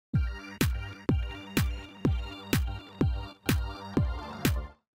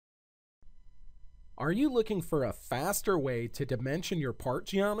Are you looking for a faster way to dimension your part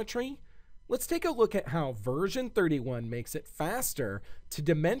geometry? Let's take a look at how version 31 makes it faster to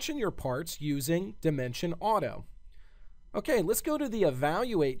dimension your parts using Dimension Auto. Okay, let's go to the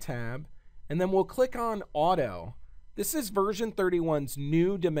Evaluate tab, and then we'll click on Auto. This is version 31's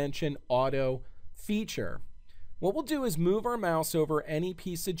new Dimension Auto feature. What we'll do is move our mouse over any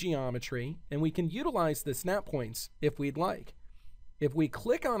piece of geometry, and we can utilize the snap points if we'd like. If we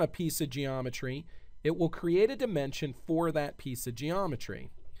click on a piece of geometry, it will create a dimension for that piece of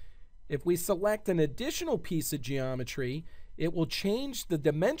geometry. If we select an additional piece of geometry, it will change the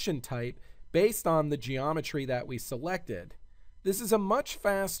dimension type based on the geometry that we selected. This is a much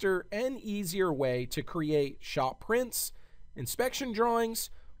faster and easier way to create shop prints, inspection drawings,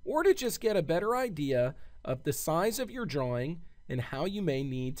 or to just get a better idea of the size of your drawing and how you may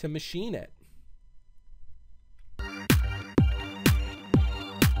need to machine it.